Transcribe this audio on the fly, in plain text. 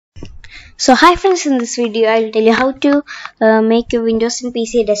So hi friends, in this video I'll tell you how to make your Windows and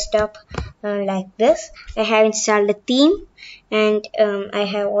PC desktop like this. I have installed a theme and I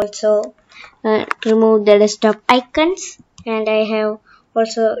have also removed the desktop icons, and I have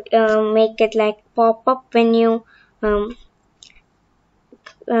also make it like pop-up when you bring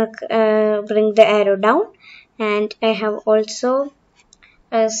the arrow down, and I have also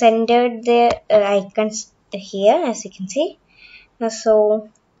centered the icons here, as you can see. So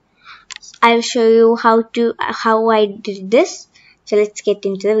I'll show you how I did this. So let's get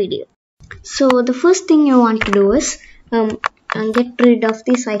into the video. So the first thing you want to do is get rid of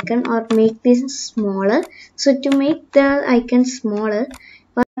this icon or make this smaller. So to make the icon smaller,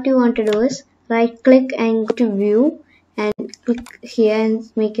 what you want to do is right click and go to view and click here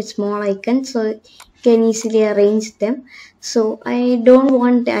and make a small icon so you can easily arrange them. So I don't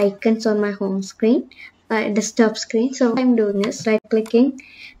want the icons on my home screen, desktop screen. So what I'm doing is right clicking,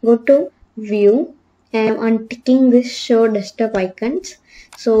 go to view, and I'm unticking this show desktop icons,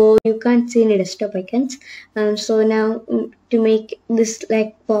 so you can't see any desktop icons. So now to make this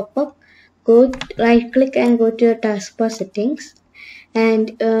like pop up, go right click and go to your taskbar settings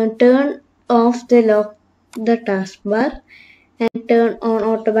and turn off the taskbar and turn on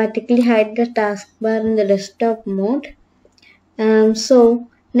automatically hide the taskbar in the desktop mode. So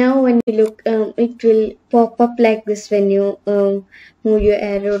now when you look, it will pop up like this when you move your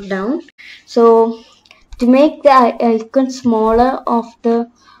arrow down. So to make the icon smaller of the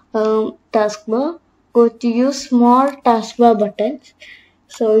taskbar, go to use small taskbar buttons.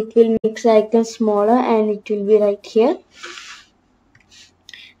 So it will make the icon smaller and it will be right here.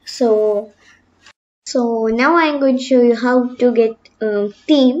 So now I'm going to show you how to get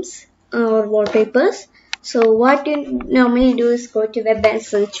themes or wallpapers. So what you normally do is go to web and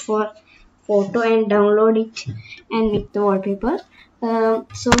search for photo and download it and make the wallpaper. And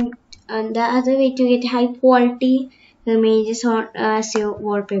the other way to get high quality images on as your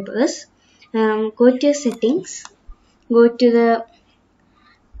wallpapers, go to settings, go to the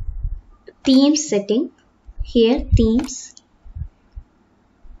themes setting, here themes,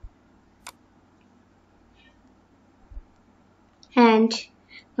 and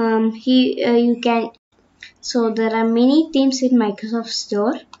here you can. So there are many themes in Microsoft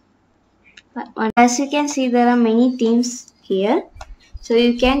Store. As you can see, there are many themes here. So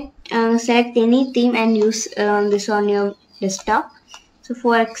you can select any theme and use this on your desktop. So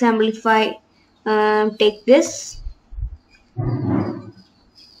for example, if I take this,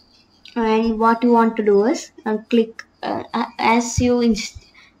 and what you want to do is click as you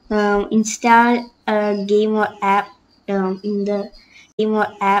install a game or app in the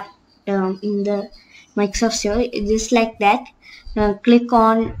Microsoft Store, just like that. Click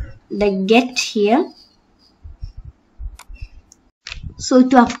on the get here. So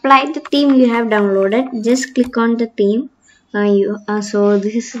to apply the theme you have downloaded, just click on the theme. So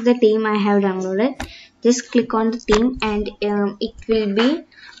this is the theme I have downloaded. Just click on the theme and it will be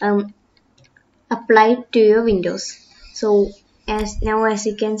applied to your Windows. So as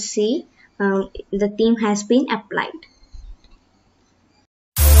you can see, the theme has been applied.